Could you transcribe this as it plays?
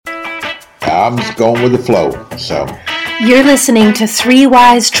I'm just going with the flow. So you're listening to Three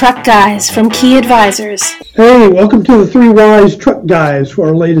Wise Truck Guys from Key Advisors. Hey, welcome to the Three Wise Truck Guys for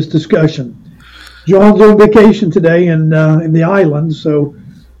our latest discussion. John's on vacation today in the islands, so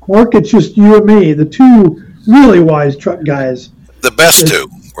Mark, it's just you and me, the two really wise truck guys. The best two,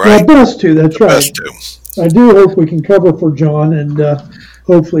 right? The best two, that's right. Best two. I do hope we can cover for John, and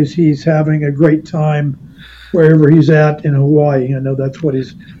hopefully he's having a great time wherever he's at in Hawaii. I know that's what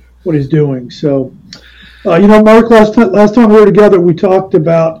he's doing. So, Mark, last time we were together, we talked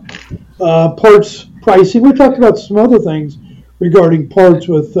about parts pricing. We talked about some other things regarding parts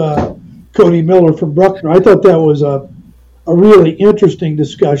with Cody Miller from Bruckner. I thought that was a really interesting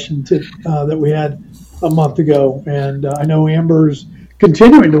discussion that we had a month ago, and I know Amber's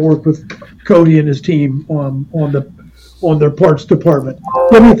continuing to work with Cody and his team on their parts department. Do you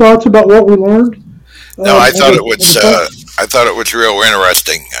have any thoughts about what we learned? No, I thought it was real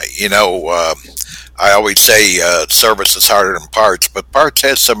interesting. I always say service is harder than parts, but parts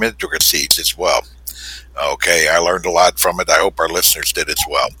has some intricacies as well. Okay, I learned a lot from it. I hope our listeners did as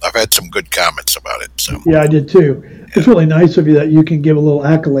well. I've had some good comments about it. So yeah, I did too. Yeah. It's really nice of you that you can give a little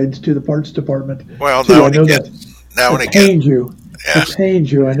accolades to the parts department. Well, now and again. It pains you. Yeah. It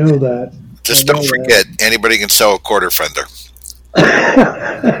pains you. I know that. Just don't forget, anybody can sell a quarter fender.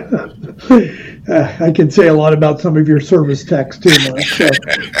 I can say a lot about some of your service techs too, Mark.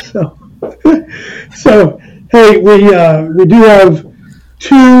 So, hey, we do have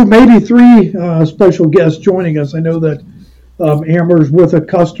 2, maybe 3 special guests joining us. I know that Amber's with a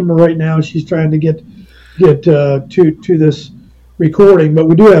customer right now. She's trying to get to this recording, but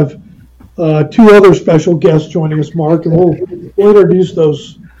we do have 2 other special guests joining us, Mark, and we'll introduce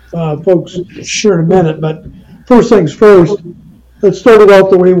those folks here in a minute. But first things first, let's start it off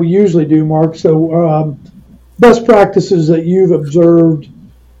the way we usually do, Mark. So best practices that you've observed,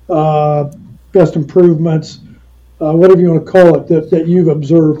 best improvements, whatever you want to call it, that you've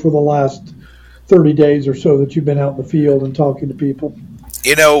observed for the last 30 days or so that you've been out in the field and talking to people.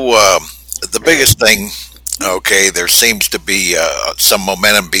 The biggest thing, there seems to be some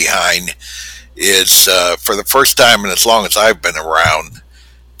momentum behind is for the first time in as long as I've been around,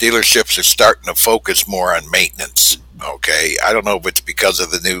 dealerships are starting to focus more on maintenance. Okay, I don't know if it's because of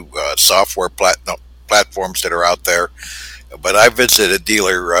the new software platforms that are out there, but I visited a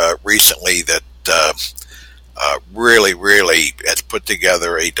dealer recently that really has put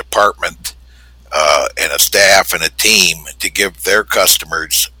together a department and a staff and a team to give their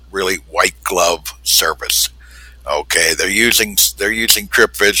customers really white glove service. Okay, they're using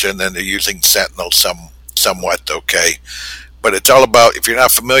Trip Vision and they're using Sentinel somewhat. Okay, but it's all about, if you're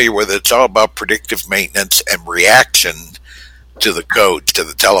not familiar with it, it's all about predictive maintenance and reaction to the codes, to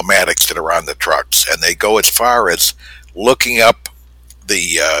the telematics that are on the trucks, and they go as far as looking up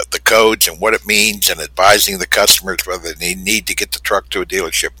the codes and what it means and advising the customers whether they need to get the truck to a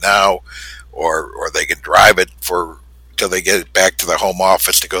dealership now or they can drive it till they get it back to their home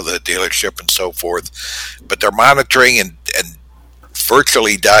office to go to the dealership and so forth. But they're monitoring and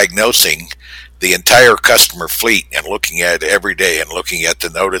virtually diagnosing the entire customer fleet and looking at it every day and looking at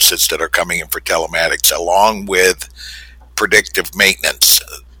the notices that are coming in for telematics along with predictive maintenance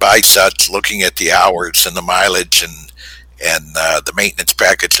by such looking at the hours and the mileage and the maintenance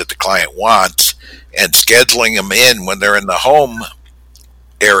package that the client wants and scheduling them in when they're in the home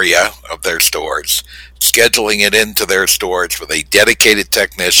area of their stores, scheduling it into their stores with a dedicated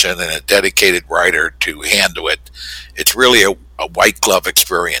technician and a dedicated writer to handle it. It's really a white glove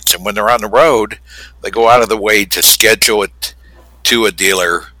experience. And when they're on the road, they go out of the way to schedule it to a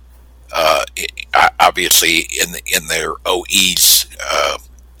dealer, obviously in their OE's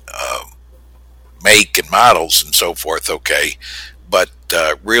make and models and so forth, but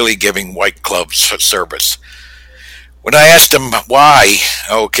really giving white glove service. When I asked them why,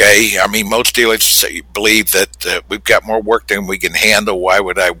 most dealers believe that we've got more work than we can handle. Why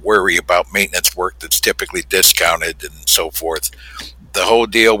would I worry about maintenance work that's typically discounted and so forth? The whole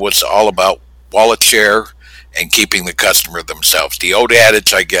deal was all about wallet share and keeping the customer themselves. The old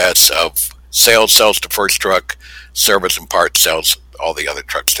adage, I guess, of sales sells the first truck, service and parts sells all the other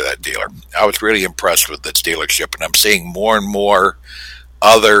trucks to that dealer. I was really impressed with this dealership, and I'm seeing more and more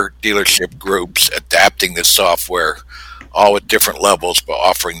other dealership groups adapting this software, all at different levels, but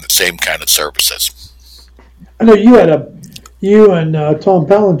offering the same kind of services. I know you and Tom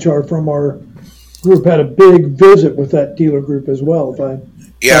Palanchar from our group had a big visit with that dealer group as well.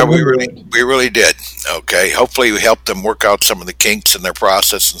 We really did. Okay, hopefully we helped them work out some of the kinks in their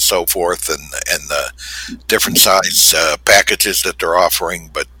process and so forth, and the different size packages that they're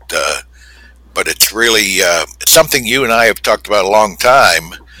offering. But it's really it's something you and I have talked about a long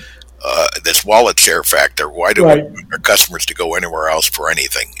time. this wallet share factor. Why do Right. we want our customers to go anywhere else for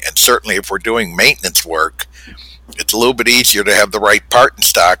anything? And certainly if we're doing maintenance work, it's a little bit easier to have the right part in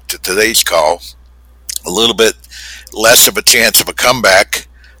stock. To today's call, a little bit less of a chance of a comeback,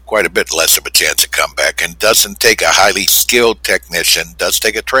 quite a bit less of a chance of comeback, and doesn't take a highly skilled technician, does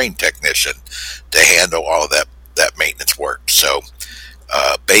take a trained technician to handle all of that maintenance work. So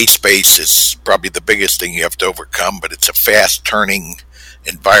bay space is probably the biggest thing you have to overcome, but it's a fast turning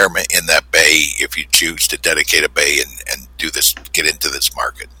environment in that bay if you choose to dedicate a bay and do this, get into this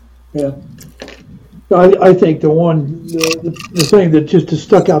market. Yeah. I think the thing that just has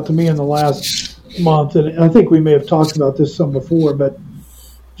stuck out to me in the last month, and I think we may have talked about this some before, but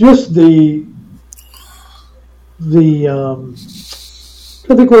just I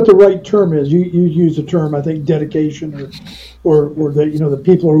think what the right term is. You use the term, I think, dedication, or that the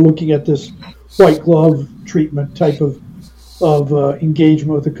people are looking at this white glove treatment type of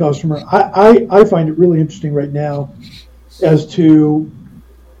engagement with the customer. I find it really interesting right now as to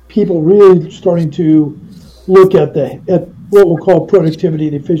people really starting to look at what we'll call productivity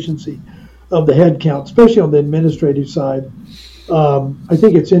and efficiency of the headcount, especially on the administrative side. I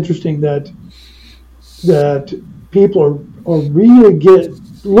think it's interesting that people are really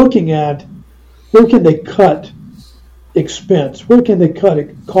looking at where can they cut expense, where can they cut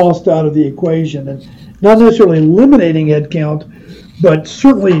cost out of the equation, and not necessarily eliminating headcount, but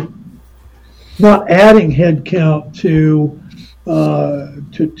certainly not adding headcount to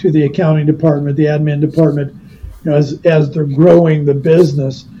the accounting department, the admin department. As they're growing the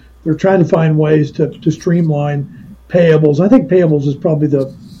business, they're trying to find ways to streamline payables. I think payables is probably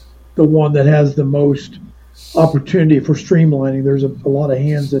the one that has the most opportunity for streamlining. There's a lot of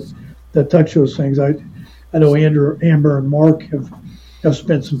hands that touch those things. I know Amber and Mark have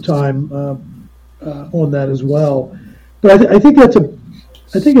spent some time on that as well. But I think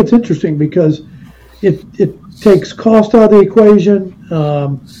it's interesting because it takes cost out of the equation.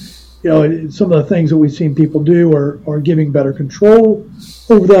 Some of the things that we've seen people do are giving better control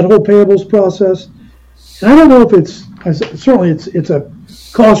over that whole payables process. And I don't know if it's a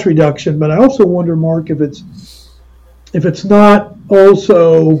cost reduction, but I also wonder, Mark, if it's not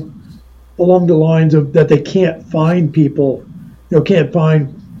also along the lines of that they can't find people, can't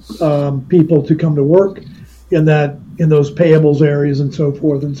find people to come to work in those payables areas and so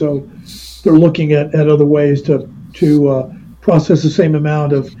forth, and so they're looking at other ways to process the same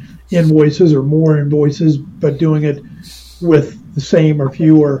amount of invoices or more invoices, but doing it with the same or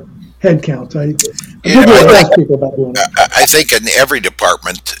fewer headcounts. I ask people about doing that. I think in every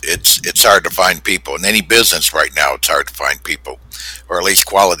department, it's hard to find people. In any business right now, it's hard to find people, or at least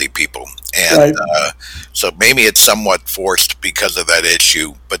quality people. And Right. So maybe it's somewhat forced because of that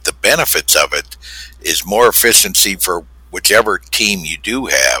issue, but the benefits of it is more efficiency for whichever team you do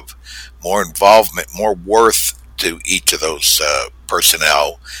have, more involvement, more worth to each of those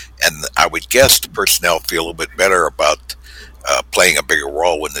personnel. And I would guess the personnel feel a little bit better about playing a bigger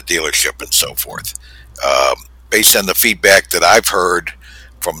role in the dealership and so forth. Based on the feedback that I've heard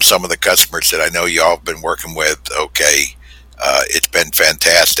from some of the customers that I know y'all have been working with, it's been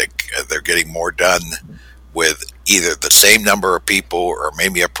fantastic. They're getting more done with either the same number of people or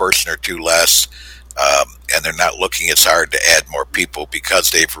maybe a person or two less, and they're not looking as hard to add more people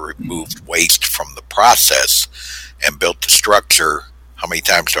because they've removed waste from the process and built the structure. How many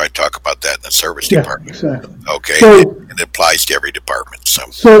times do I talk about that in the service department? Exactly. Okay, So- and it applies to every department.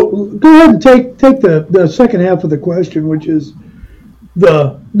 So go ahead and take the second half of the question, which is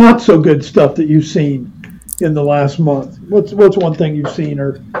the not so good stuff that you've seen in the last month. What's one thing you've seen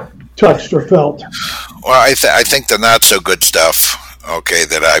or touched or felt? Well, I think the not so good stuff,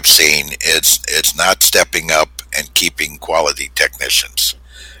 that I've seen it's not stepping up and keeping quality technicians.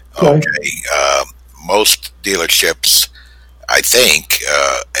 Okay. Most dealerships, I think,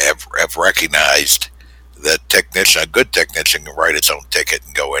 have recognized that a good technician can write its own ticket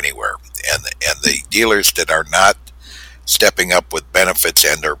and go anywhere, and the dealers that are not stepping up with benefits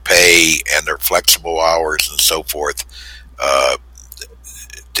and their pay and their flexible hours and so forth,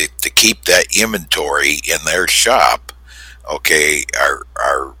 to keep that inventory in their shop,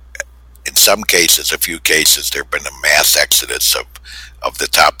 are in some cases, a few cases, there have been a mass exodus of the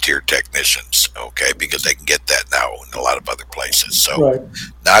top tier technicians, because they can get that now in a lot of other places. So Right.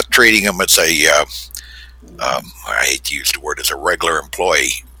 not treating them as I hate to use the word as a regular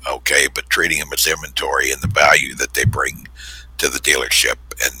employee, but treating them as inventory and the value that they bring to the dealership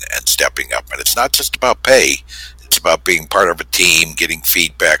and stepping up. And it's not just about pay. It's about being part of a team, getting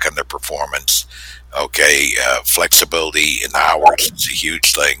feedback on their performance. Flexibility in hours is a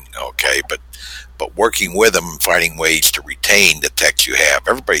huge thing. But but working with them, finding ways to retain the techs you have.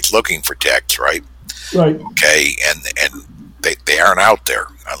 Everybody's looking for techs, right? Right. Okay, and they aren't out there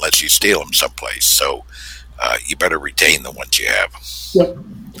unless you steal them someplace. So you better retain the ones you have. Yep.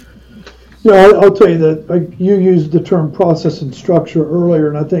 Yeah, I'll tell you that you used the term process and structure earlier,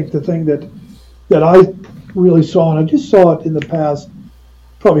 and I think the thing that I really saw, and I just saw it in the past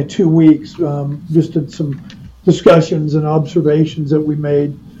probably 2 weeks, just in some discussions and observations that we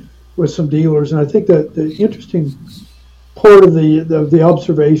made with some dealers, and I think that the interesting part of the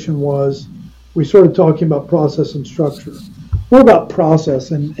observation was we started talking about process and structure. What about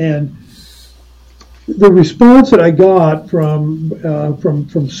process? And the response that I got from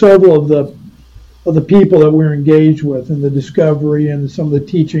several of the people that we're engaged with in the discovery and some of the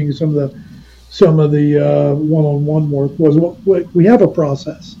teaching, some of the one-on-one work was we have a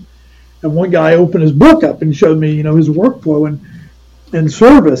process. And one guy opened his book up and showed me, his workflow and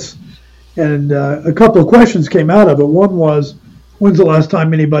service. And a couple of questions came out of it. One was, when's the last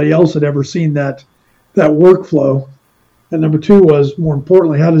time anybody else had ever seen that workflow? And number two was, more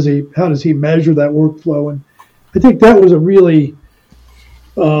importantly, how does he measure that workflow? And I think that was a really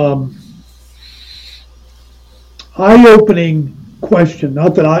eye-opening question.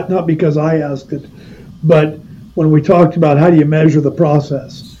 Not because I asked it, but when we talked about how do you measure the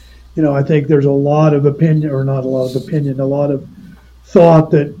process, I think there's a lot of opinion, or not a lot of opinion, a lot of thought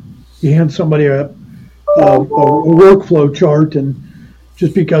that you hand somebody a workflow chart, and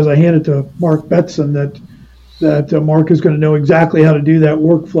just because I hand it to Mark Betson that Mark is going to know exactly how to do that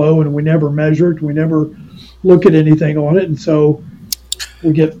workflow, and we never measure it, we never look at anything on it, and so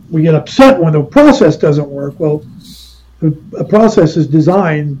we get upset when the process doesn't work. Well, a process is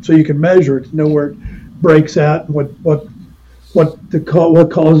designed so you can measure it, know where it breaks at, and what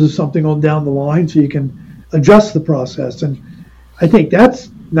causes something on down the line, so you can adjust the process. And I think that's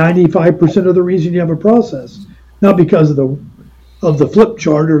 95% of the reason you have a process, not because of the flip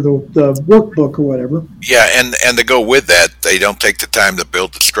chart or the workbook or whatever. Yeah, and to go with that, they don't take the time to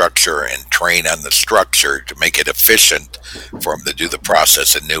build the structure and train on the structure to make it efficient for them to do the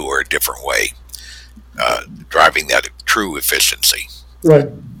process a new or a different way, driving that true efficiency. Right.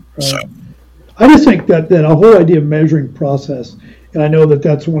 So, I just think that a whole idea of measuring process, and I know that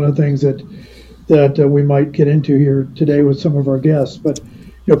that's one of the things that we might get into here today with some of our guests, but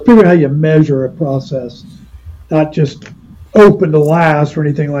figure out how you measure a process, not just open to last or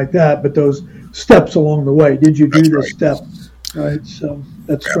anything like that, but those steps along the way. Did you do this step? Right. So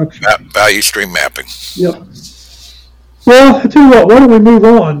that's structure. Value stream mapping. Yep. Well, I tell you what. Why don't we move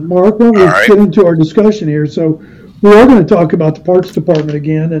on, Mark? Why don't we get into our discussion here? So we are going to talk about the parts department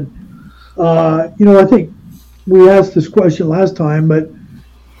again, and I think we asked this question last time, but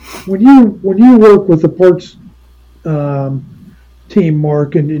when you work with the parts team,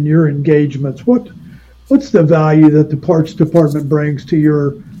 Mark, and in your engagements, what's the value that the parts department brings to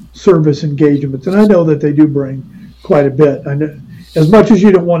your service engagements? And I know that they do bring quite a bit. I know, as much as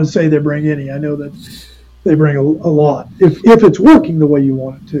you don't want to say they bring any, I know that they bring a lot if it's working the way you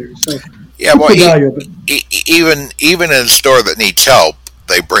want it to. So yeah, well, even in a store that needs help,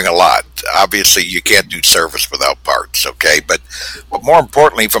 they bring a lot. Obviously, you can't do service without parts, okay? But more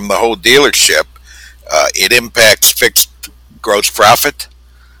importantly, from the whole dealership, it impacts fixed gross profit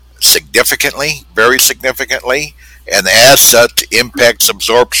significantly, very significantly, and as such, impacts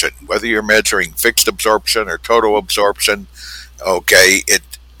absorption. Whether you're measuring fixed absorption or total absorption, okay, it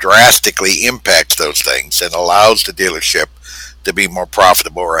drastically impacts those things and allows the dealership to be more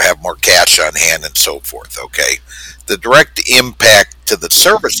profitable or have more cash on hand and so forth, okay? The direct impact to the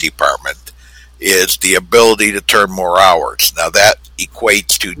service department is the ability to turn more hours. Now that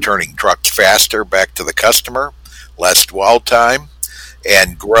equates to turning trucks faster back to the customer, less dwell time,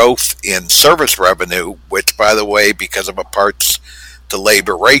 and growth in service revenue, which, by the way, because of a parts to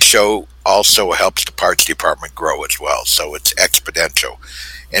labor ratio, also helps the parts department grow as well. So it's exponential.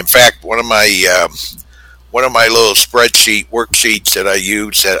 In fact, one of my little spreadsheet worksheets that I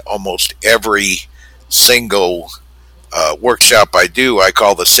use at almost every single workshop I do, I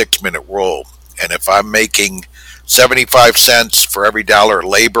call the 6-minute rule. And if I'm making 75 cents for every dollar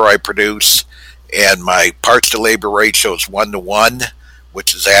labor I produce, and my parts to labor ratio is 1-to-1,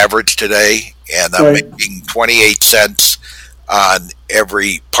 which is average today, and I'm making 28 cents on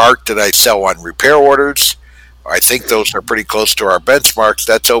every part that I sell on repair orders, I think those are pretty close to our benchmarks.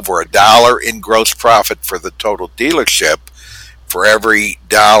 That's over $1 in gross profit for the total dealership for every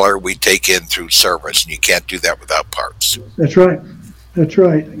dollar we take in through service, and you can't do that without parts. That's right. That's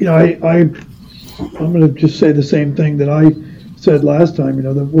right. I'm going to just say the same thing that I said last time.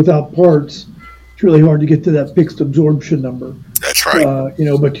 That without parts, it's really hard to get to that fixed absorption number. That's That's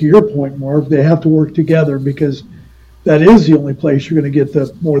right. But to your point, Mark, they have to work together because that is the only place you're going to get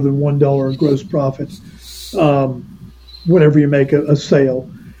the more than $1 gross profit whenever you make a sale.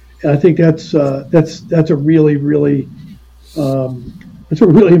 And I think that's a really, really it's a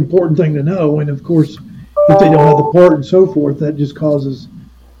really important thing to know. And of course, if they don't have the part and so forth, that just causes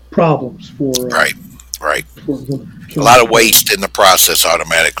problems for right. For A lot of waste in the process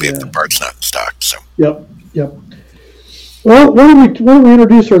automatically if the part's not in stock. So. Yep. Well, why don't we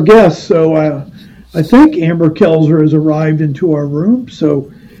introduce our guests? So I think Amber Kelzer has arrived into our room.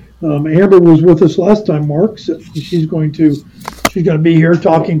 So Amber was with us last time, Mark. So she's going to be here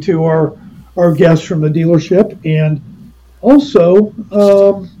talking to our guests from the dealership, and also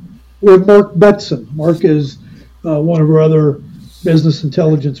with Mark Betson. Mark is one of our other business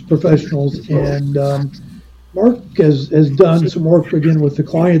intelligence professionals, and Mark has done some work again with the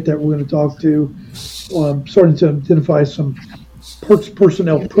client that we're going to talk to, starting to identify some parts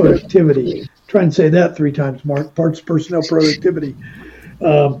personnel productivity. Try and say that 3 times, Mark. Parts personnel productivity.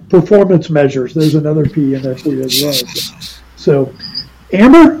 Performance measures. There's another P in there for you as well. So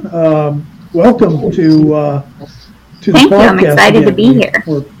Amber, welcome to the Thank podcast. You. I'm excited to be here.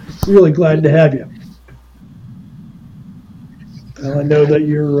 We're really glad to have you. Well, I know that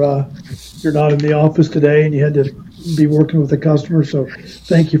you're not in the office today, and you had to be working with a customer. So,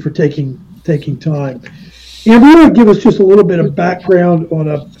 thank you for taking time. And you want to give us just a little bit of background on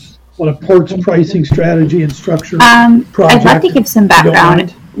a parts pricing strategy and structure project? I'd love to give some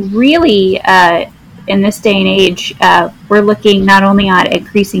background. Really, in this day and age, we're looking not only at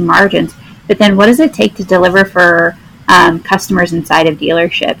increasing margins, but then what does it take to deliver for customers inside of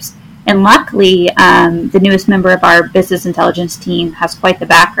dealerships? And luckily, the newest member of our business intelligence team has quite the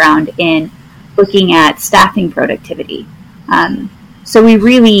background in looking at staffing productivity. So we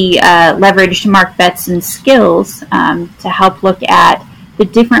really leveraged Mark Betson's skills to help look at the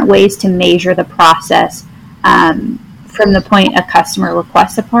different ways to measure the process from the point a customer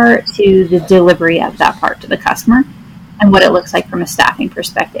requests a part to the delivery of that part to the customer, and what it looks like from a staffing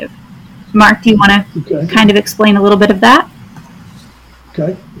perspective. Mark, do you want to kind of explain a little bit of that?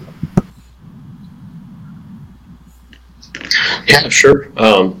 Okay. Yeah, sure.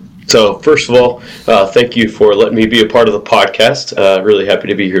 So first of all, thank you for letting me be a part of the podcast. Really happy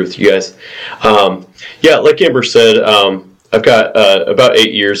to be here with you guys. Like Amber said, I've got about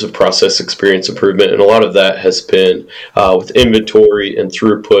 8 years of process experience improvement, and a lot of that has been with inventory and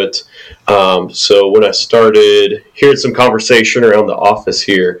throughput. So when I started hearing some conversation around the office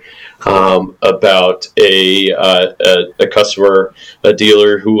here about a customer, a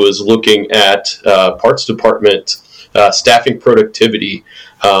dealer who was looking at parts department staffing productivity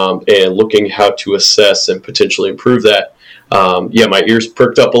and looking how to assess and potentially improve that. My ears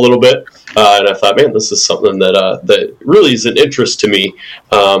perked up a little bit, and I thought, man, this is something that really is an interest to me.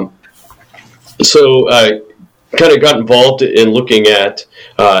 So I kind of got involved in looking at,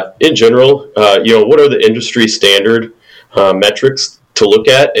 in general, what are the industry standard metrics to look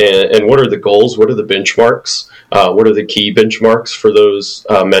at, and what are the goals, what are the benchmarks, what are the key benchmarks for those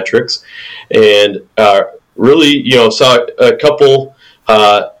metrics, and really, saw a couple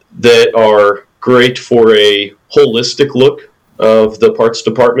that are great for a holistic look of the parts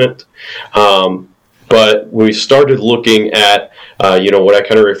department. But we started looking at, what I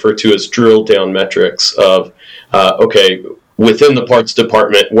kind of refer to as drill down metrics of, within the parts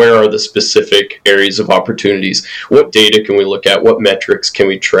department, where are the specific areas of opportunities? What data can we look at? What metrics can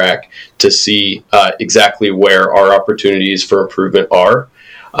we track to see exactly where our opportunities for improvement are?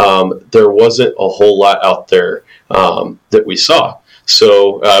 There wasn't a whole lot out there that we saw.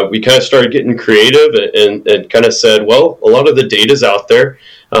 So we kind of started getting creative and kind of said, well, a lot of the data's out there,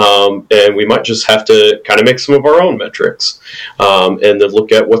 and we might just have to kind of make some of our own metrics and then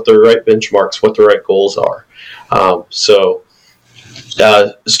look at what the right benchmarks, what the right goals are.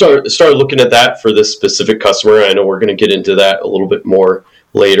 Started looking at that for this specific customer. I know we're going to get into that a little bit more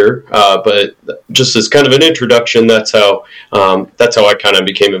later, but just as kind of an introduction, that's how I kind of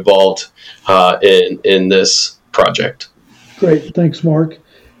became involved in this project. Great, thanks, Mark.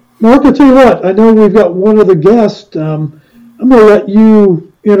 Mark, I'll tell you what, I know we've got one other guest. I'm going to let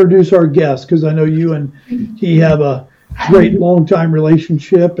you introduce our guest because I know you and he have a great long-time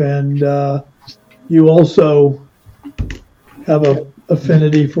relationship, and you also have a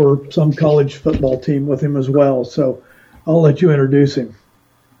affinity for some college football team with him as well. So I'll let you introduce him.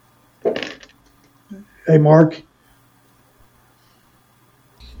 Hey, Mark.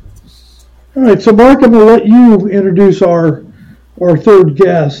 All right, so Mark, I'm going to let you introduce our third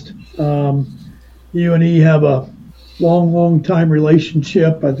guest. You and he have a long time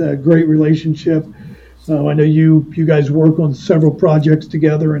relationship, a great relationship. I know you guys work on several projects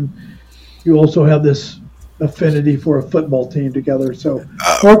together, and you also have this affinity for a football team together. So,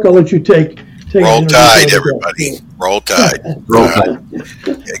 Mark, I'll let you take Roll Tide, everybody. Roll Tide. Roll Tide.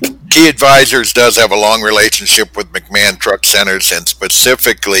 Key Advisors does have a long relationship with McMahon Truck Centers, and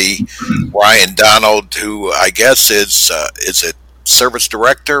specifically Ryan Donald, who I guess is it Service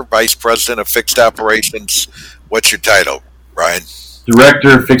Director, Vice President of Fixed Operations? What's your title, Ryan?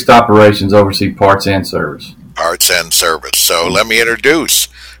 Director of Fixed Operations, oversee parts and service. Parts and service. So let me introduce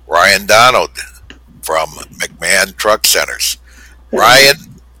Ryan Donald from McMahon Truck Centers. Ryan,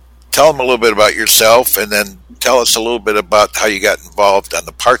 tell them a little bit about yourself, and then tell us a little bit about how you got involved on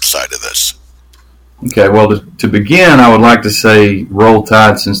the parts side of this. Okay, well, to begin, I would like to say Roll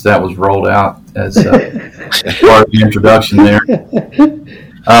Tide, since that was rolled out as part of the introduction there.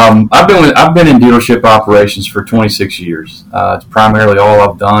 I've been in dealership operations for 26 years. It's primarily all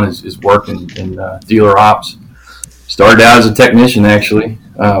I've done is work in dealer ops. Started out as a technician, actually,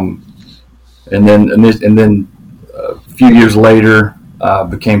 and then a few years later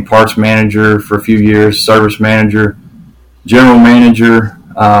became parts manager for a few years, service manager, general manager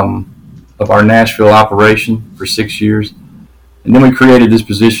of our Nashville operation for 6 years. And then we created this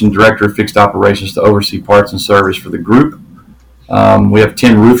position, Director of Fixed Operations, to oversee parts and service for the group. We have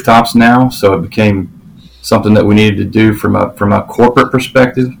 10 rooftops now, so it became something that we needed to do from a corporate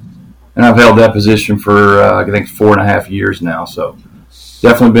perspective. And I've held that position for, I think, 4.5 years now. So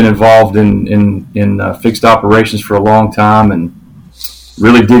definitely been involved in fixed operations for a long time and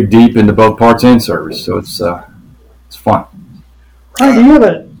really dig deep into both parts and service. So it's fun.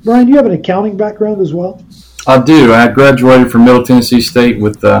 Brian, do you have an accounting background as well? I do. I graduated from Middle Tennessee State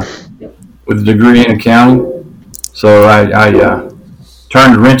with a degree in accounting. So I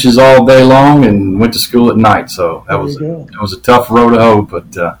turned wrenches all day long and went to school at night. So that was a tough road to hoe, but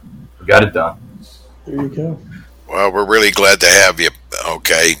we got it done. There you go. Well, we're really glad to have you.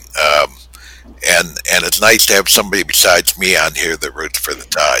 Okay, and it's nice to have somebody besides me on here that roots for the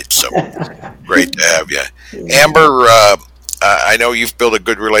Tide. So great to have you, Amber. I know you've built a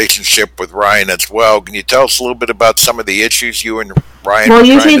good relationship with Ryan as well. Can you tell us a little bit about some of the issues you and Ryan? Well,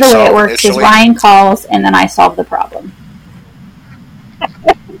 usually the way it works is Ryan calls and then I solve the problem.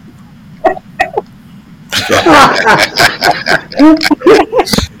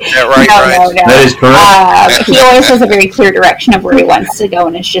 Yeah, right, No. That is correct. He always has a very clear direction of where he wants to go,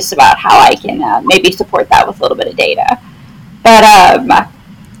 and it's just about how I can maybe support that with a little bit of data. But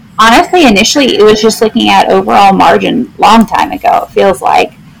honestly, initially, it was just looking at overall margin long time ago, it feels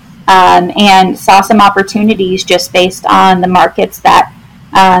like, and saw some opportunities just based on the markets that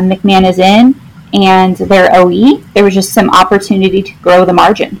McMahon is in and their OE. There was just some opportunity to grow the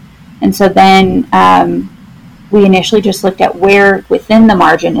margin. And so then we initially just looked at where within the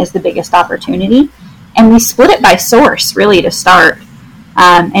margin is the biggest opportunity. And we split it by source, really, to start.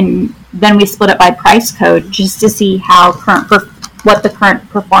 And then we split it by price code just to see how what the current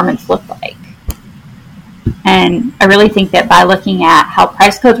performance looked like. And I really think that by looking at how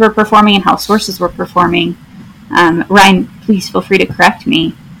price codes were performing and how sources were performing, Ryan, please feel free to correct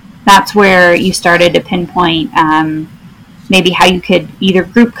me, that's where you started to pinpoint maybe how you could either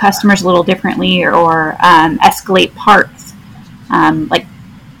group customers a little differently or escalate parts, like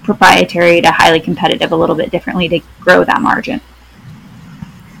proprietary to highly competitive, a little bit differently to grow that margin.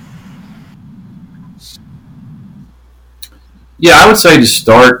 Yeah, I would say to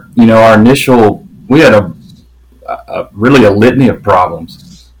start, our initial, we had really a litany of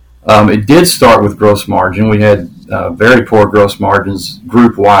problems. It did start with gross margin. We had very poor gross margins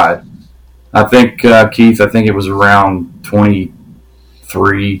group wide. I think, Keith, it was around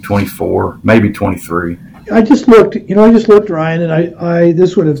 23, 24, maybe 23. I just looked, Ryan, and I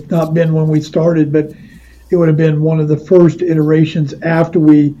this would have not been when we started, but it would have been one of the first iterations after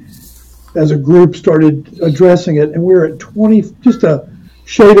we, as a group, started addressing it, and we were at 20, just a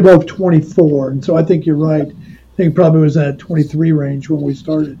shade above 24. And so I think you're right. I think it probably was in that 23 range when we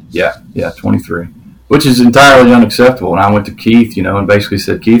started. Yeah, 23, which is entirely unacceptable. And I went to Keith, and basically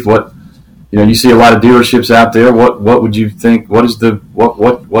said, Keith, what? You see a lot of dealerships out there. What would you think? What's the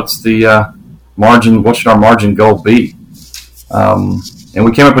margin? What should our margin goal be? And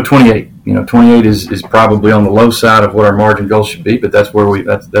we came up with 28. 28 is probably on the low side of what our margin goal should be, but that's where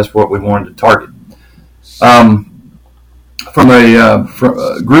that's what we wanted to target. From a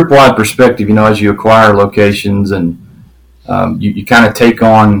group-wide perspective, as you acquire locations and you kind of take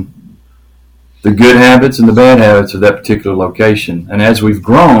on the good habits and the bad habits of that particular location, and as we've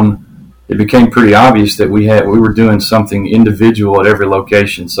grown, it became pretty obvious that we were doing something individual at every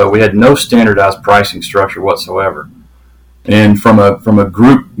location. So we had no standardized pricing structure whatsoever. And from a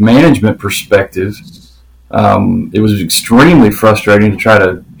group management perspective, It was extremely frustrating to try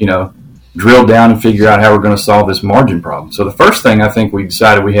to, drill down and figure out how we're going to solve this margin problem. So the first thing I think we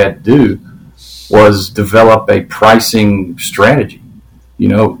decided we had to do was develop a pricing strategy.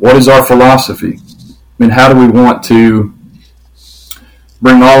 What is our philosophy? How do we want to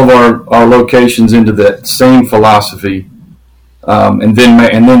bring all of our locations into that same philosophy, and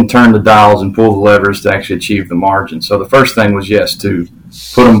then turn the dials and pull the levers to actually achieve the margin? So the first thing was, yes, to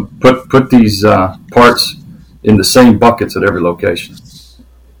put these parts in the same buckets at every location.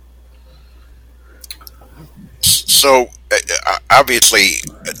 So, obviously,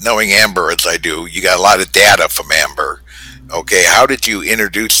 knowing Amber as I do, you got a lot of data from Amber. Okay, how did you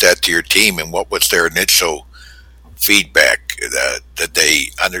introduce that to your team, and what was their initial feedback? Did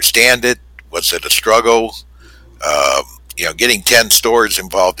they understand it? Was it a struggle? Getting 10 stores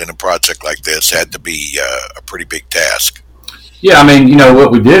involved in a project like this had to be a pretty big task. Yeah,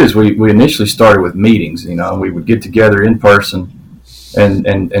 what we did is we initially started with meetings. We would get together in person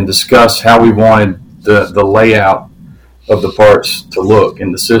and discuss how we wanted the layout of the parts to look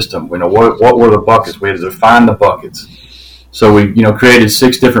in the system. What were the buckets? We had to define the buckets. So we created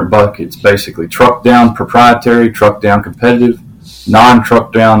 6 different buckets, basically: truck down proprietary, truck down competitive,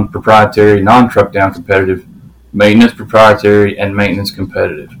 non-truck down proprietary, non-truck down competitive, maintenance proprietary, and maintenance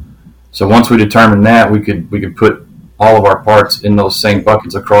competitive. So once we determined that, we could put all of our parts in those same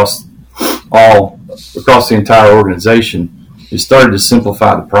buckets across the entire organization. It started to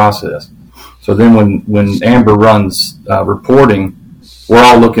simplify the process. So then when Amber runs reporting, we're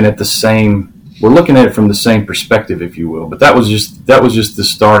all looking at we're looking at it from the same perspective, if you will. But that was just the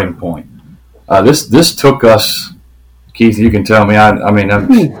starting point. This took us, Keith, you can tell me,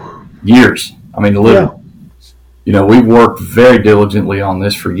 years. Literally. Yeah. We've worked very diligently on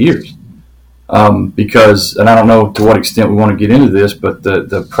this for years. Because, and I don't know to what extent we want to get into this, but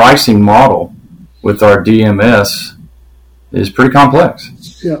the pricing model with our DMS is pretty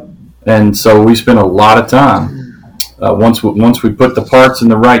complex. Yeah. And so we spent a lot of time. Once we put the parts in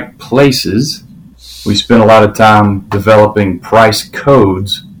the right places, we spent a lot of time developing price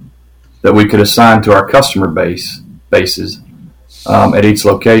codes that we could assign to our customer bases at each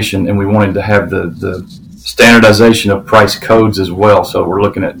location, and we wanted to have the standardization of price codes as well. So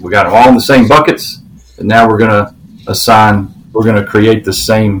we got them all in the same buckets, and now we're going to create the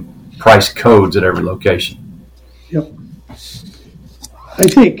same price codes at every location. Yep.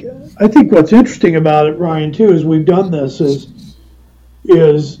 I think what's interesting about it, Ryan, too, is we've done this is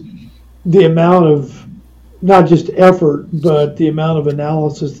the amount of not just effort, but the amount of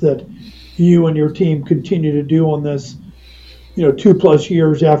analysis that you and your team continue to do on this, 2+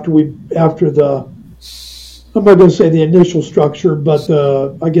 years after the, I'm not going to say the initial structure, but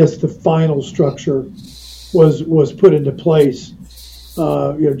the final structure was put into place.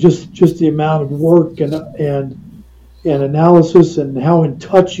 Just the amount of work and analysis and how in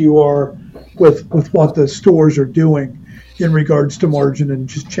touch you are with what the stores are doing in regards to margin, and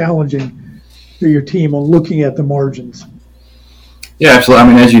just challenging your team on looking at the margins. Yeah,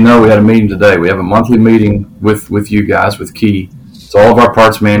 absolutely. As you know, we had a meeting today. We have a monthly meeting with you guys, with Key. It's all of our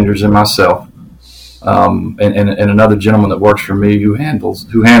parts managers and myself, and another gentleman that works for me who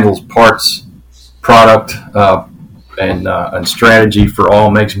handles parts, product, and strategy for all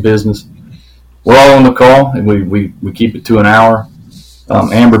makes business. We're all on the call, and we keep it to an hour.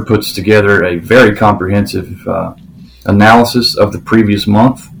 Amber puts together a very comprehensive analysis of the previous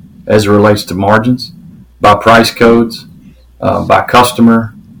month as it relates to margins, by price codes, by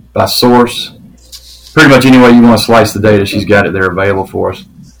customer, by source. Pretty much any way you want to slice the data, she's got it there available for us.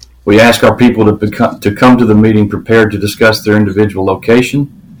 We ask our people to come to the meeting prepared to discuss their individual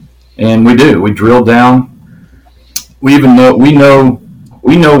location, and we do. We drill down. We know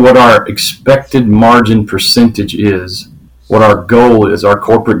what our expected margin percentage is, what our goal is, our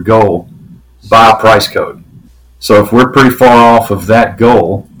corporate goal, by price code. So if we're pretty far off of that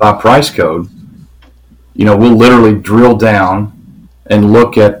goal by price code, we'll literally drill down and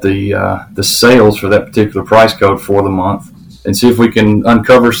look at the sales for that particular price code for the month, and see if we can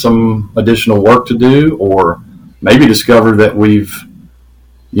uncover some additional work to do, or maybe discover that we've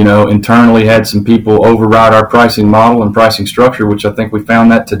internally had some people override our pricing model and pricing structure, which I think we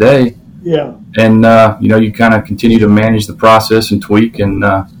found that today. Yeah. And, you kind of continue to manage the process and tweak. And,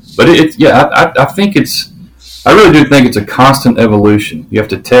 but I really do think it's a constant evolution. You have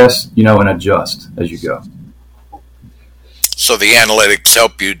to test, and adjust as you go. So the analytics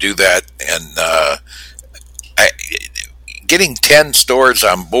help you do that. And, getting 10 stores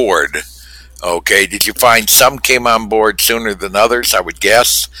on board, okay, did you find some came on board sooner than others, I would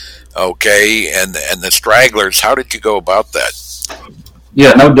guess? Okay, and the stragglers, how did you go about that?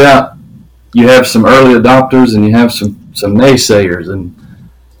 Yeah, no doubt. you have some early adopters and you have some naysayers. And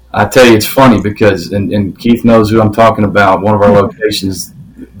I tell you, it's funny because, and Keith knows who I'm talking about, one of our locations,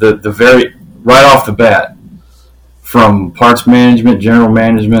 the very, right off the bat, from parts management, general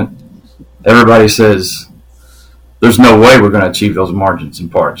management, everybody says, there's no way we're going to achieve those margins in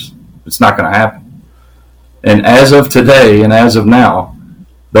parts. It's not going to happen. And as of today and as of now,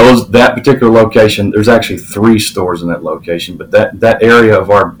 that particular location, there's actually 3 stores in that location, but that area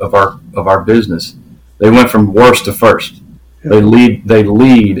of our business, they went from worst to first. They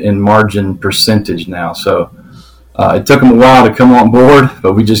lead in margin percentage now. So it took them a while to come on board,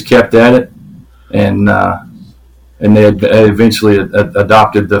 but we just kept at it, and they eventually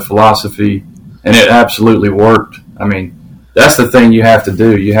adopted the philosophy, and it absolutely worked. I mean, that's the thing you have to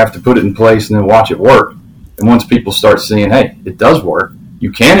do. You have to put it in place and then watch it work. And once people start seeing, hey, it does work,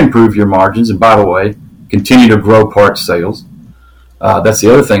 you can improve your margins. And by the way, continue to grow parts sales. That's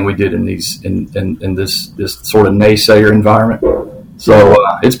the other thing we did in this sort of naysayer environment. So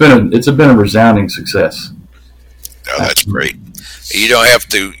it's been a resounding success. Oh, that's great. You don't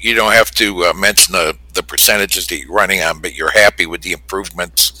have to mention the percentages that you're running on, but you're happy with the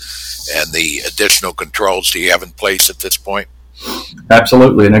improvements and the additional controls that you have in place at this point?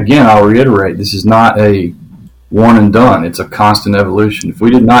 Absolutely. And again, I'll reiterate, this is not a one and done. It's a constant evolution. If we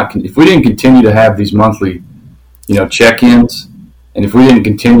didn't continue to have these monthly, check-ins, and if we didn't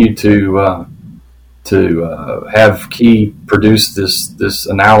continue to have Key produce this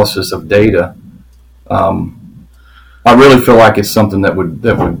analysis of data, I really feel like it's something that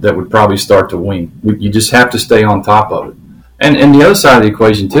would probably start to wane. You just have to stay on top of it. And the other side of the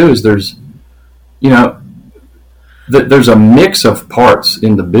equation too is there's a mix of parts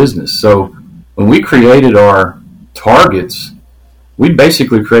in the business. So when we created our targets, we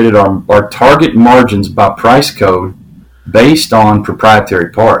basically created our target margins by price code based on proprietary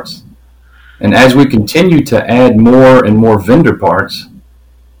parts. And as we continue to add more and more vendor parts,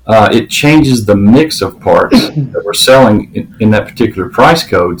 it changes the mix of parts that we're selling in that particular price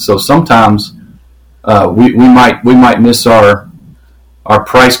code. So sometimes we might miss our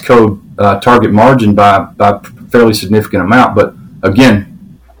price code target margin by a fairly significant amount. But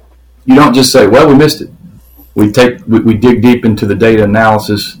again, you don't just say, well, we missed it. We dig deep into the data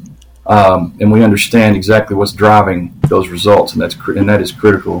analysis, and we understand exactly what's driving those results, and that is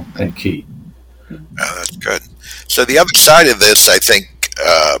critical and key. Oh, that's good. So the other side of this, I think,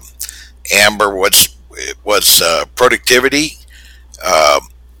 Amber, was productivity.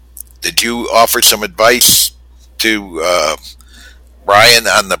 Did you offer some advice to Ryan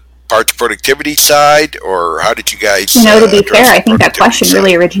on the parts productivity side, or how did you guys? To be fair, I think that question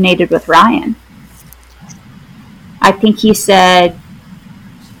really originated with Ryan. I think he said,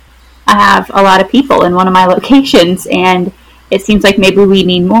 I have a lot of people in one of my locations, and it seems like maybe we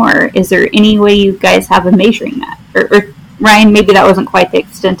need more. Is there any way you guys have of measuring that? Or Ryan, maybe that wasn't quite the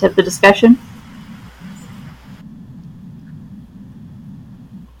extent of the discussion?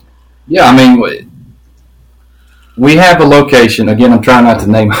 Yeah, I mean, we have a location. Again, I'm trying not to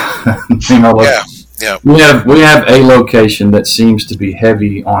name our location. Yeah. We have a location that seems to be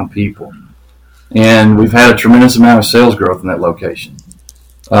heavy on people, and we've had a tremendous amount of sales growth in that location.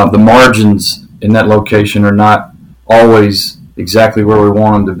 The margins in that location are not always exactly where we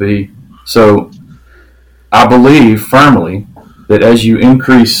want them to be. So I believe firmly that as you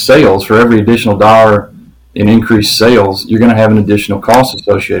increase sales, for every additional dollar in increased sales, you're going to have an additional cost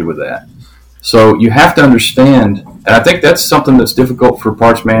associated with that. So you have to understand, and I think that's something that's difficult for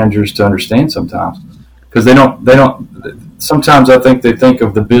parts managers to understand sometimes, because they don't. Sometimes I think they think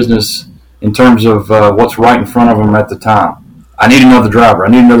of the business in terms of what's right in front of them at the time. I need another driver. I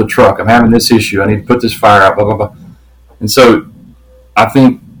need another truck. I'm having this issue. I need to put this fire out, blah, blah, blah. And so I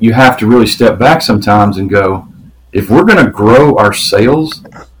think you have to really step back sometimes and go, if we're going to grow our sales,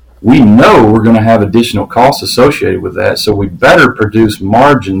 we know we're going to have additional costs associated with that. So we better produce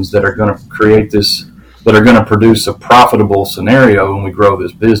margins that are going to that are going to produce a profitable scenario when we grow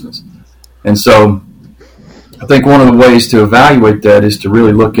this business. And so I think one of the ways to evaluate that is to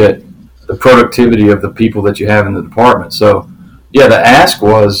really look at the productivity of the people that you have in the department. So, yeah, the ask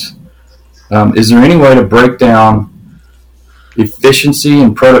was, is there any way to break down efficiency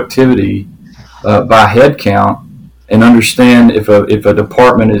and productivity by head count and understand if a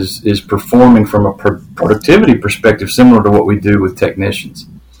department is performing from a productivity perspective similar to what we do with technicians?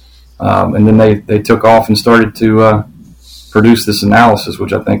 And then they took off and started to produce this analysis,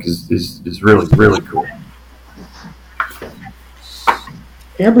 which I think is really, really cool.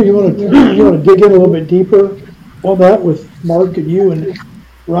 Amber, you want to dig in a little bit deeper on that with Mark and you, and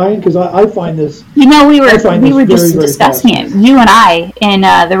Ryan? Because I find this. We were just very, very discussing it. You and I in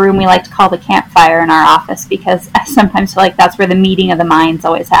the room we like to call the campfire in our office, because I sometimes feel like that's where the meeting of the minds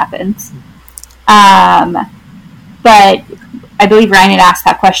always happens. But I believe Ryan had asked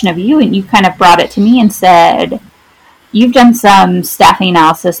that question of you, and you kind of brought it to me and said, you've done some staffing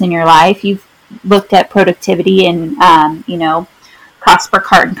analysis in your life. You've looked at productivity and, cost per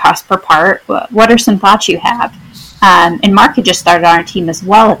cart and cost per part. What are some thoughts you have? And Mark had just started on our team as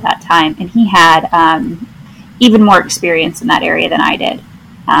well at that time, and he had even more experience in that area than I did.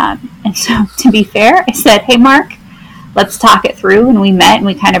 And so, to be fair, I said, hey, Mark, let's talk it through. And we met and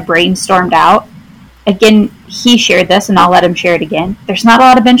we kind of brainstormed out. Again, he shared this, and I'll let him share it again. There's not a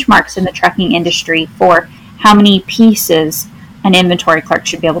lot of benchmarks in the trucking industry for how many pieces an inventory clerk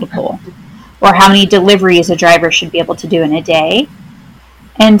should be able to pull, or how many deliveries a driver should be able to do in a day.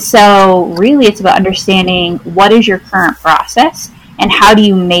 And so really it's about understanding what is your current process and how do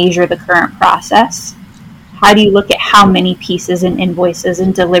you measure the current process? How do you look at how many pieces and invoices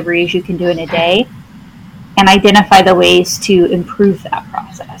and deliveries you can do in a day and identify the ways to improve that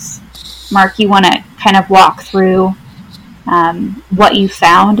process? Mark, you want to kind of walk through what you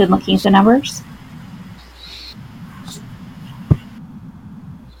found in looking at the numbers?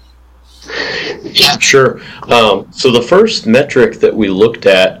 Yeah, sure. So the first metric that we looked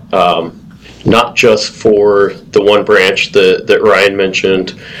at, not just for the one branch that Ryan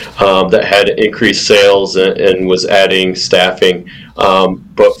mentioned that had increased sales and was adding staffing,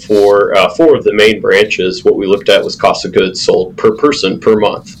 but for 4 of the main branches, what we looked at was cost of goods sold per person per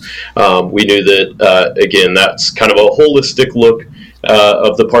month. We knew that, again, that's kind of a holistic look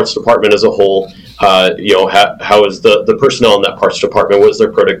of the parts department as a whole. How is the personnel in that parts department? What is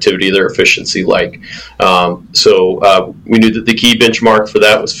their productivity, their efficiency like? So we knew that the key benchmark for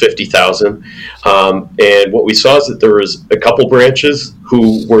that was 50,000. And what we saw is that there was a couple branches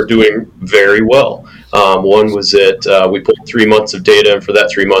who were doing very well. One was we pulled 3 months of data, and for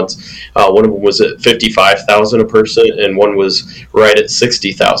that 3 months, one of them was at 55,000 a person, and one was right at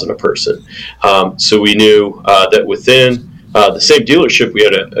 60,000 a person. So we knew that within the same dealership, we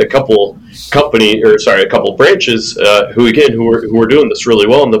had a couple branches who were doing this really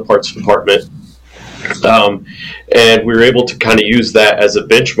well in the parts department, and we were able to kind of use that as a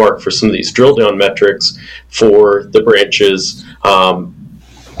benchmark for some of these drill down metrics for the branches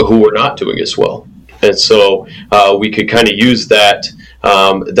who were not doing as well. And so we could kind of use that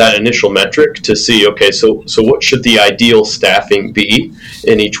initial metric to see, okay, so what should the ideal staffing be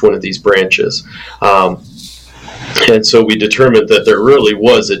in each one of these branches? And so we determined that there really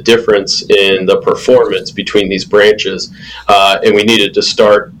was a difference in the performance between these branches, and we needed to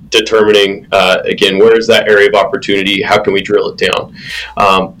start determining, again, where is that area of opportunity? How can we drill it down?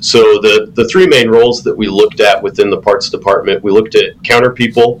 So the 3 main roles that we looked at within the parts department, we looked at counter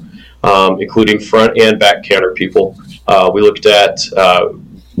people, including front and back counter people. We looked at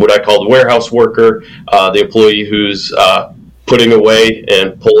what I call the warehouse worker, the employee who's putting away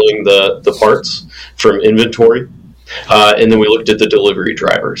and pulling the parts from inventory. And then we looked at the delivery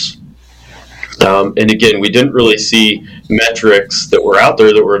drivers. And again, we didn't really see metrics that were out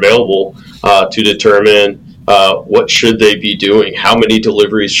there that were available to determine what should they be doing. How many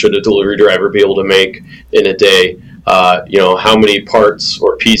deliveries should a delivery driver be able to make in a day? How many parts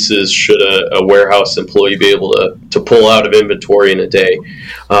or pieces should a warehouse employee be able to pull out of inventory in a day?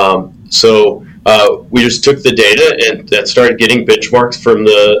 So we just took the data and started getting benchmarks from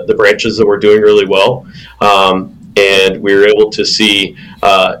the branches that were doing really well. And we were able to see,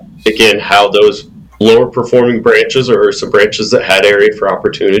 again, how those lower performing branches or some branches that had area for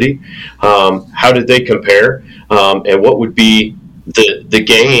opportunity, how did they compare, and what would be the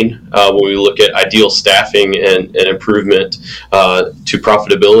gain when we look at ideal staffing and improvement to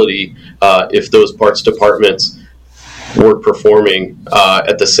profitability if those parts departments were performing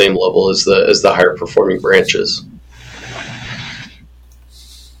at the same level as the higher performing branches.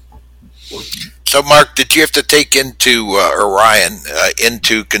 So, Mark, did you have to take or Ryan,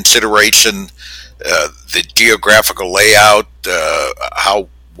 into consideration the geographical layout, how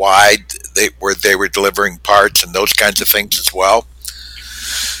wide they were delivering parts, and those kinds of things as well?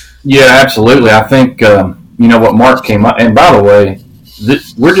 Yeah, absolutely. I think what Mark came up. And by the way,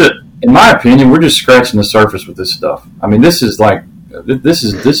 we're just, in my opinion, we're just scratching the surface with this stuff. I mean, this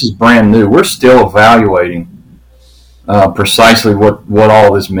is brand new. We're still evaluating precisely what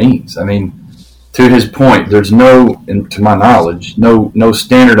all this means. I mean, to his point, there's to my knowledge, no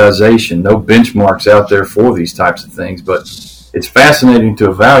standardization, no benchmarks out there for these types of things, but it's fascinating to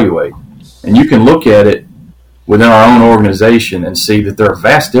evaluate. And you can look at it within our own organization and see that there are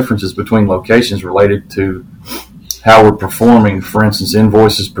vast differences between locations related to how we're performing, for instance,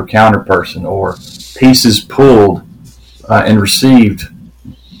 invoices per counter person or pieces pulled and received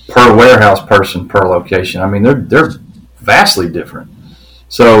per warehouse person per location. I mean, they're vastly different.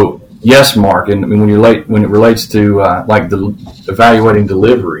 So yes, Mark, and I mean, when it relates to evaluating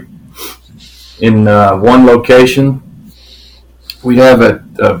delivery in one location, we have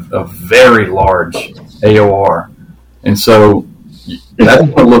a very large AOR, and so that's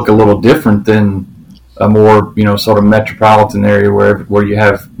going to look a little different than a more sort of metropolitan area where you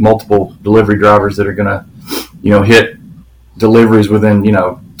have multiple delivery drivers that are going to hit deliveries within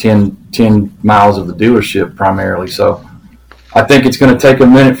 10 miles of the dealership primarily. So I think it's going to take a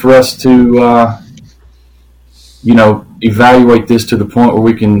minute for us to evaluate this to the point where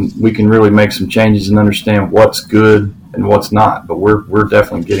we can really make some changes and understand what's good and what's not. But we're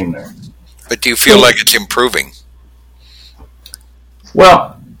definitely getting there. But do you feel like it's improving?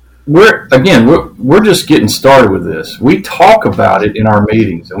 Well, we're just getting started with this. We talk about it in our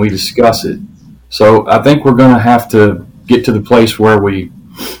meetings and we discuss it. So I think we're going to have to get to the place where we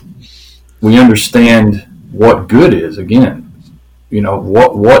understand what good is. Again,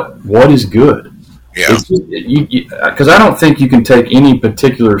 what is good? Yeah. Because I don't think you can take any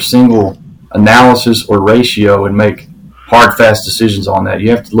particular single analysis or ratio and make hard, fast decisions on that.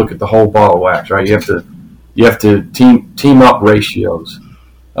 You have to look at the whole ball of wax, right? You have to team up ratios,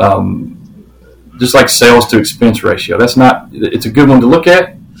 just like sales to expense ratio. It's a good one to look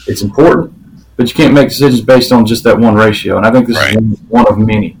at. It's important, but you can't make decisions based on just that one ratio. And I think this is one of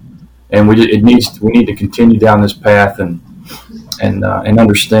many. And we need to continue down this path and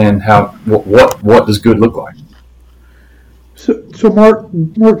understand what does good look like. So Mark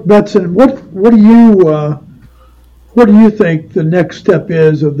Betson, what do you think the next step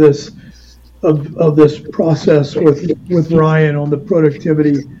is of this process with Ryan on the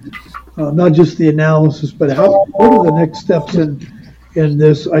productivity, not just the analysis, but what are the next steps in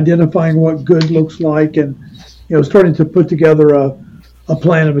this identifying what good looks like and starting to put together a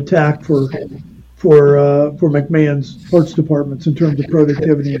plan of attack for McMahon's parts departments in terms of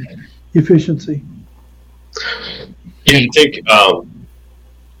productivity and efficiency? Yeah, I think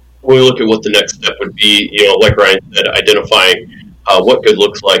when we look at what the next step would be, like Ryan said, identifying what good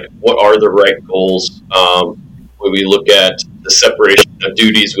looks like, what are the right goals. When we look at the separation of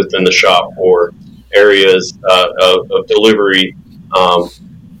duties within the shop or areas of delivery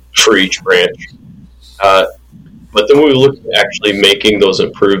for each branch. But then when we look at actually making those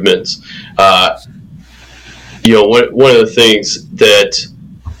improvements, one of the things that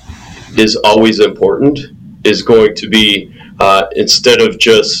is always important is going to be instead of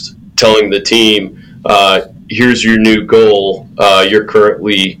just telling the team, here's your new goal, you're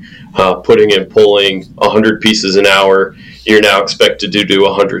currently putting and pulling 100 pieces an hour, you're now expected to do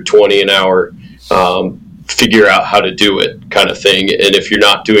 120 an hour, figure out how to do it kind of thing. And if you're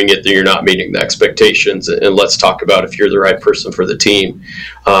not doing it, then you're not meeting the expectations. And let's talk about if you're the right person for the team.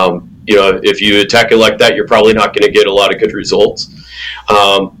 If you attack it like that, you're probably not going to get a lot of good results.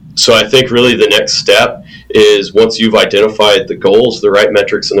 So I think really the next step is once you've identified the goals, the right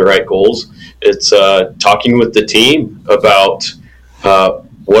metrics and the right goals, it's talking with the team about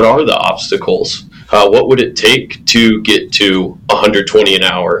what are the obstacles. What would it take to get to 120 an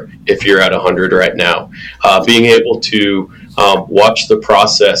hour if you're at 100 right now? Being able to watch the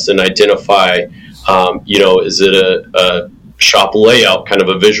process and identify, is it a shop layout, kind of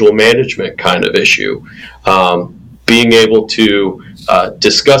a visual management kind of issue? Being able to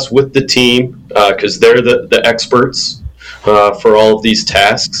discuss with the team, because they're the experts for all of these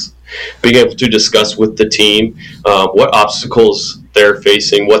tasks. Being able to discuss with the team what obstacles they're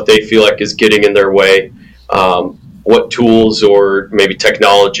facing, what they feel like is getting in their way, what tools or maybe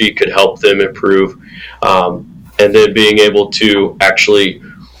technology could help them improve, and then being able to actually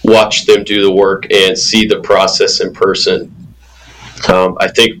watch them do the work and see the process in person. I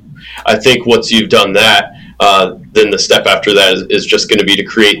think once you've done that, then the step after that is just going to be to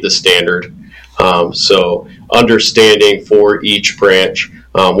create the standard. So understanding for each branch,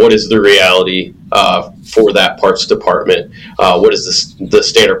 what is the reality for that parts department? What does the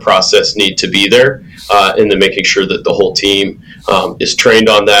standard process need to be there? And then making sure that the whole team is trained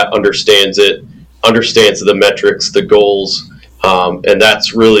on that, understands it, understands the metrics, the goals, and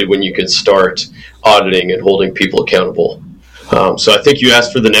that's really when you can start auditing and holding people accountable. So I think you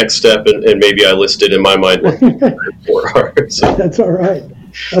asked for the next step, and maybe I listed in my mind what 3 or 4 are. So, that's all right.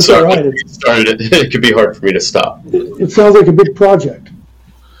 All right. It could be hard for me to stop. It sounds like a big project.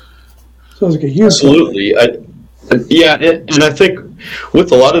 Sounds like a huge Absolutely. And I think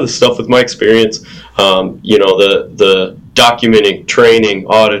with a lot of the stuff with my experience, the documenting, training,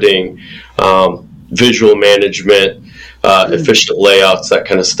 auditing, visual management, efficient layouts, that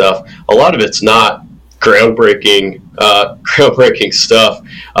kind of stuff. A lot of it's not groundbreaking stuff.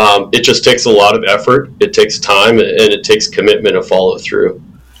 It just takes a lot of effort. It takes time, and it takes commitment to follow through.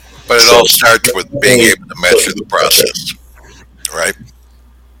 But it all starts with being able to measure the process, right?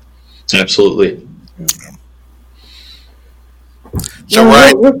 Absolutely. So,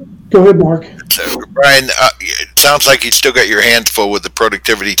 Ryan, go ahead, Mark. Brian, it sounds like you still got your hands full with the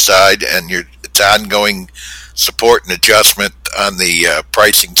productivity side, and it's ongoing support and adjustment on the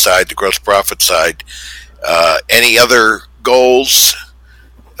pricing side, the gross profit side. Any other goals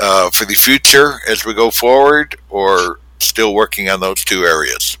for the future as we go forward, or still working on those two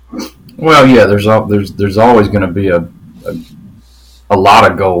areas? Well, yeah, there's always going to be a lot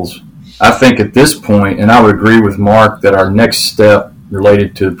of goals. I think at this point, and I would agree with Mark that our next step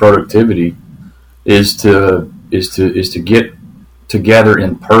related to productivity is to get together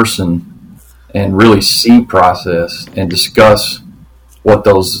in person and really see process and discuss what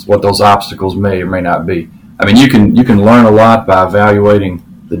those obstacles may or may not be. I mean, you can learn a lot by evaluating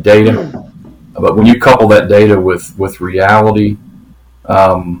the data, but when you couple that data with reality,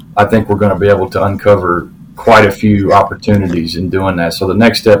 I think we're going to be able to uncover quite a few opportunities in doing that. So the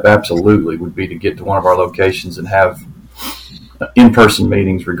next step absolutely would be to get to one of our locations and have in-person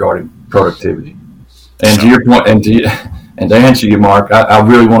meetings regarding productivity. And to your point, and to answer you, Mark, I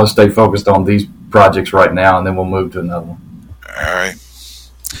really want to stay focused on these projects right now, and then we'll move to another one. All right.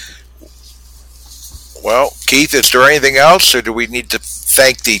 Well, Keith, is there anything else, or do we need to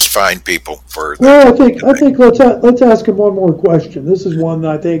thank these fine people for? Well, I think let's ask them one more question. This is one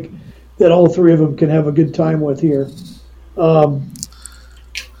that I think that all three of them can have a good time with here. What's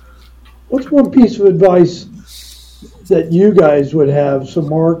one piece of advice that you guys would have? So,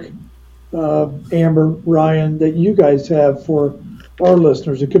 Mark, Amber, Ryan, that you guys have for our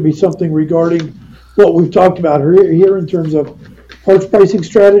listeners. It could be something regarding what we've talked about here in terms of parts pricing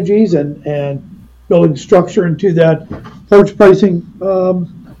strategies and building structure into that parts pricing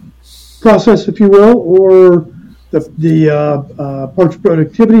process, if you will, or the parts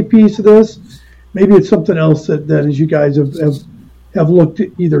productivity piece of this. Maybe it's something else that as you guys have looked at,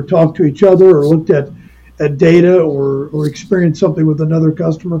 either talked to each other or looked at data or experienced something with another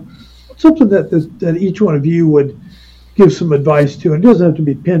customer. Something that each one of you would give some advice to. And it doesn't have to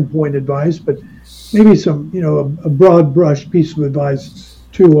be pinpoint advice, but maybe some, a broad brush piece of advice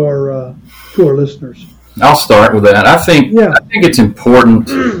to our listeners. I'll start with that. I think it's important.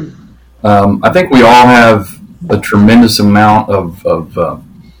 I think we all have a tremendous amount of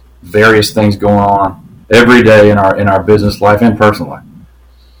various things going on every day in our business life and personal life.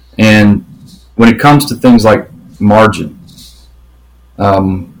 And when it comes to things like margin,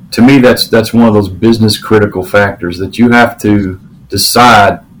 to me that's one of those business critical factors that you have to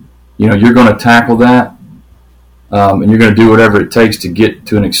decide. You're going to tackle that, and you're going to do whatever it takes to get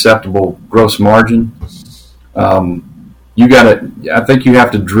to an acceptable gross margin. I think you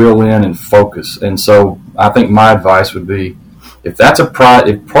have to drill in and focus. And so I think my advice would be, if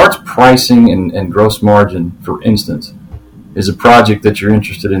parts pricing and gross margin, for instance, is a project that you're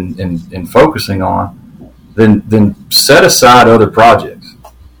interested in focusing on, then set aside other projects.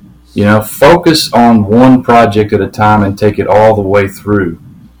 Focus on one project at a time and take it all the way through.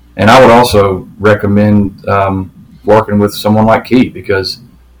 And I would also recommend working with someone like Keith, because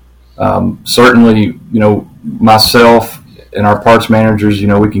certainly, myself and our parts managers,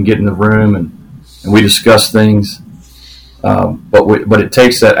 we can get in the room and we discuss things, but it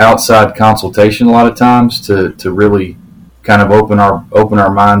takes that outside consultation a lot of times to really kind of open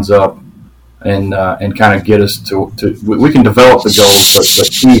our minds up and kind of get us to we can develop the goals, but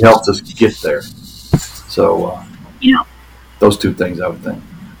he helps us get there. So those two things I would think.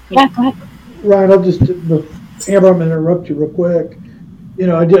 Yeah, go ahead. Ryan, Amber, I'm going to interrupt you real quick.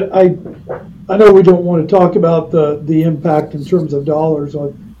 I know we don't want to talk about the impact in terms of dollars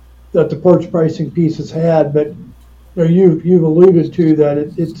that the parts pricing piece has had, but you've alluded to that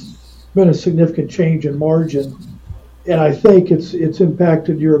it's been a significant change in margin, and I think it's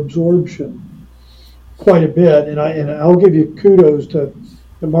impacted your absorption quite a bit. And I'll give you kudos to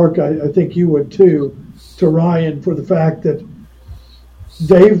Mark. I think you would too, to Ryan, for the fact that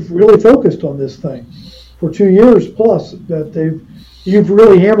they've really focused on this thing for 2 years plus. That you've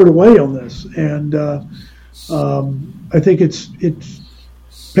really hammered away on this, and I think it's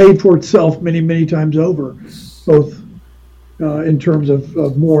paid for itself many times over, both in terms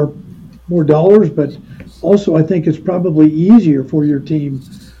of more dollars, but also I think it's probably easier for your team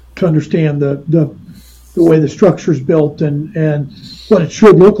to understand the way the structure is built and what it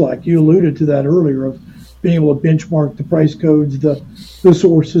should look like. You alluded to that earlier, of being able to benchmark the price codes, the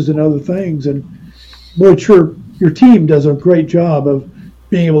sources, and other things. And boy, sure, your team does a great job of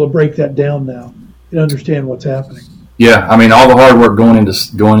being able to break that down now and understand what's happening. Yeah, I mean, all the hard work going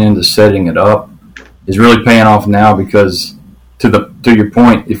into setting it up is really paying off now, because to your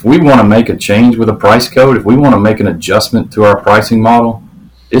point, if we want to make a change with a price code, if we want to make an adjustment to our pricing model,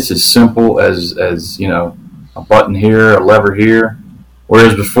 it's as simple as a button here, a lever here.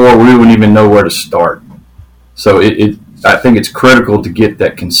 Whereas before, we wouldn't even know where to start. So I think it's critical to get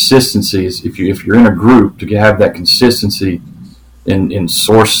that consistency. If you're in a group, to have that consistency in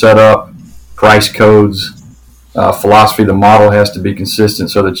source setup, price codes, philosophy. The model has to be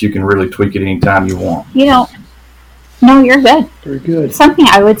consistent so that you can really tweak it anytime you want. No, you're good. Very good. Something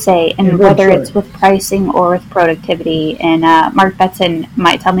I would say, and whether it's with pricing or with productivity, and Mark Betson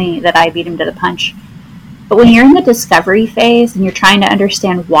might tell me that I beat him to the punch, but when you're in the discovery phase and you're trying to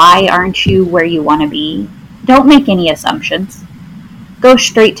understand why aren't you where you want to be, don't make any assumptions. Go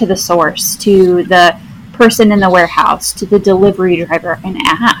straight to the source, to the person in the warehouse, to the delivery driver, and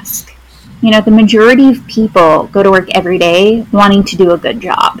ask. The majority of people go to work every day wanting to do a good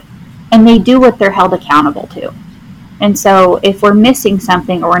job, and they do what they're held accountable to. And so if we're missing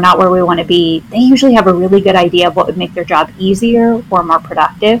something or we're not where we want to be, they usually have a really good idea of what would make their job easier or more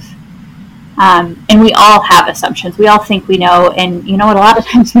productive. And we all have assumptions. We all think we know, and you know what, a lot of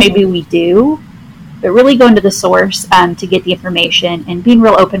times maybe we do, but really going to the source to get the information and being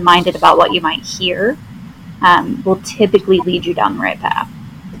real open-minded about what you might hear will typically lead you down the right path.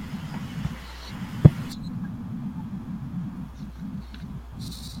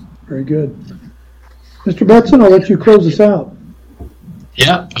 Very good. Mr. Betson, I'll let you close us out.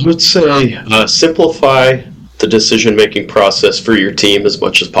 Yeah, I would say simplify the decision-making process for your team as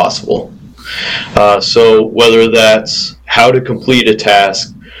much as possible. So whether that's how to complete a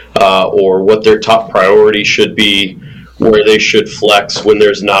task or what their top priority should be, where they should flex when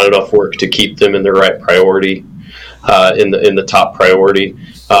there's not enough work to keep them in the right priority, in the top priority,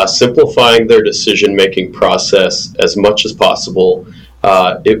 simplifying their decision-making process as much as possible.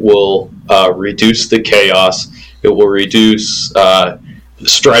 It will reduce the chaos. It will reduce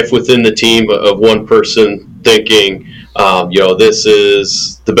strife within the team of one person thinking, this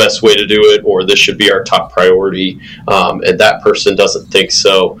is the best way to do it, or this should be our top priority, and that person doesn't think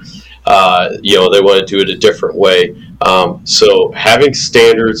so. They want to do it a different way. So having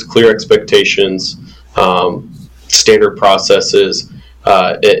standards, clear expectations, standard processes,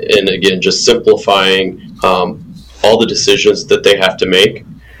 and again, just simplifying all the decisions that they have to make,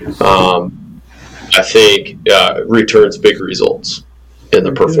 I think returns big results in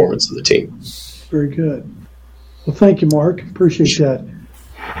the performance of the team. Very good. Well, thank you, Mark. Appreciate that.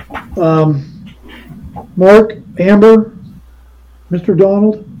 Mark, Amber, Mr.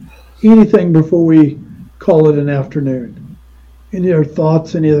 Donald, anything before we call it an afternoon? Any other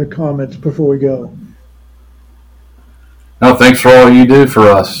thoughts, any other comments before we go? No, thanks for all you do for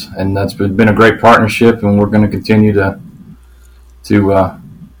us, and that's been a great partnership, and we're going to continue to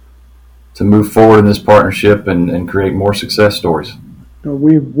move forward in this partnership and create more success stories. No,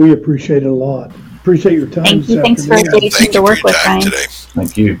 we appreciate it a lot. Appreciate your time. Thank you. Thanks for engaging to work with, Ryan. Today.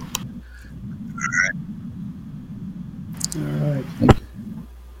 Thank you. All right.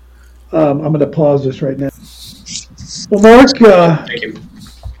 I'm going to pause this right now. Well, Mark. Thank you.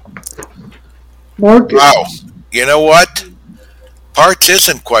 Mark. Wow. You know what? Parts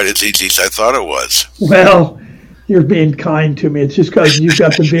isn't quite as easy as I thought it was. Well, you're being kind to me. It's just because you've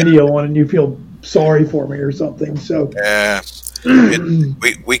got the video on and you feel sorry for me or something. So Yeah.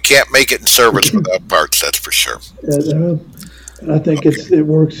 We can't make it in service without parts, that's for sure. And I think it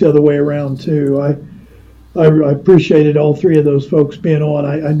works the other way around too. I appreciated all three of those folks being on.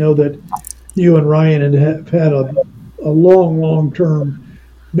 I know that you and Ryan have had a long-term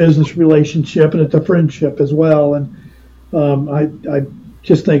business relationship, and it's a friendship as well. And I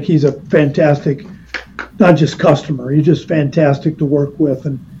just think he's a fantastic, not just customer, he's just fantastic to work with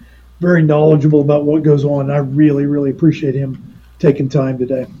and very knowledgeable about what goes on. And I really, really appreciate him taking time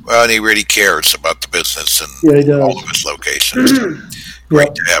today. Well, and he really cares about the business and Yeah, he does. all of his locations.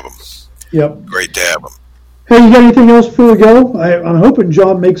 Great to have him. Yep. Great to have him. Hey, you got anything else before we go? I'm hoping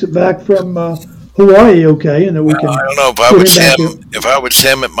John makes it back from Hawaii okay, and that we can. I don't know if I was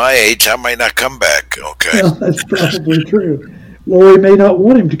him at my age, I might not come back. Okay, Well, that's probably true. Lori may not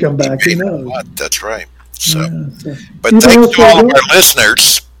want him to come back. Who knows? That's right. So, Yeah, so. but Anything thanks else to all for of you? our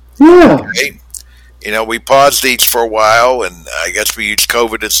listeners. Yeah. Okay? We paused these for a while, and I guess we used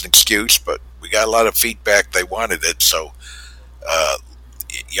COVID as an excuse, but we got a lot of feedback. They wanted it, so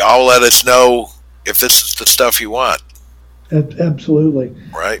y'all let us know if this is the stuff you want. Absolutely.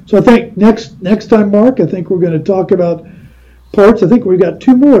 Right. So I think next time, Mark, I think we're going to talk about parts. I think we've got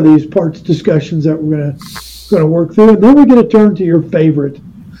 2 more of these parts discussions that we're going to work through, and then we're going to turn to your favorite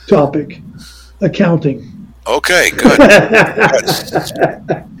topic, accounting. Okay, good.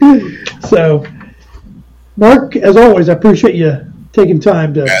 So, Mark, as always, I appreciate you taking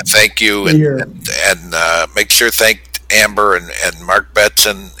time to. Thank you, and make sure thank Amber and Mark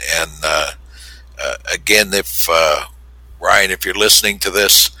Betson, and again, if Ryan, if you're listening to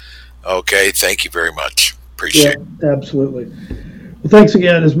this, okay, thank you very much. Appreciate it. Absolutely. Well, thanks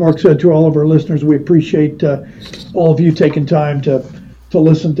again, as Mark said, to all of our listeners. We appreciate all of you taking time to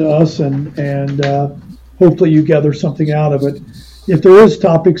listen to us, and hopefully you gather something out of it. If there is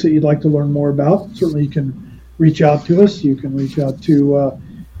topics that you'd like to learn more about, certainly you can reach out to us. You can reach out to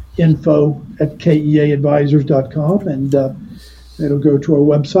info@keaadvisors.com, and it'll go to our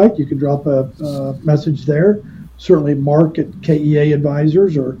website. You can drop a message there. Certainly Mark at KEA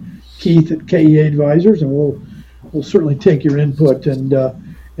Advisors or Keith at KEA Advisors, and we'll certainly take your input and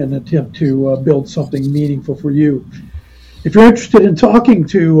attempt to build something meaningful for you. If you're interested in talking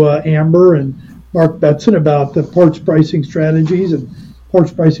to Amber and Mark Betson about the parts pricing strategies and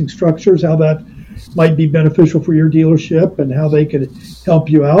parts pricing structures, how that might be beneficial for your dealership and how they could help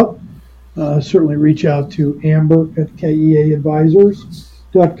you out, certainly reach out to Amber at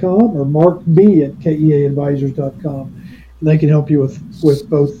KEAadvisors.com or Mark B at KEAadvisors.com. And they can help you with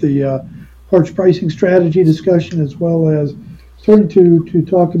both the parts pricing strategy discussion as well as starting to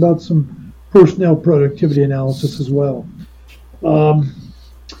talk about some personnel productivity analysis as well.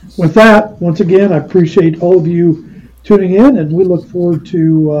 With that, once again, I appreciate all of you tuning in, and we look forward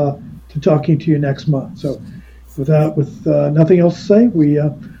to talking to you next month. So with nothing else to say,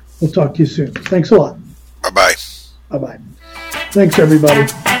 we'll talk to you soon. Thanks a lot. Bye-bye. Bye-bye. Thanks, everybody.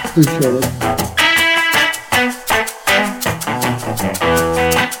 Appreciate it.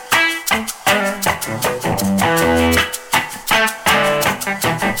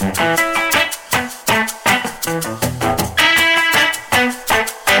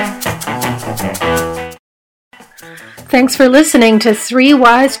 Thanks for listening to 3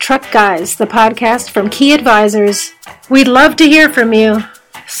 Wise Truck Guys, the podcast from Key Advisors. We'd love to hear from you.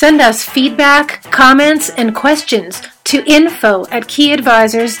 Send us feedback, comments, and questions to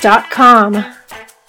info@keyadvisors.com.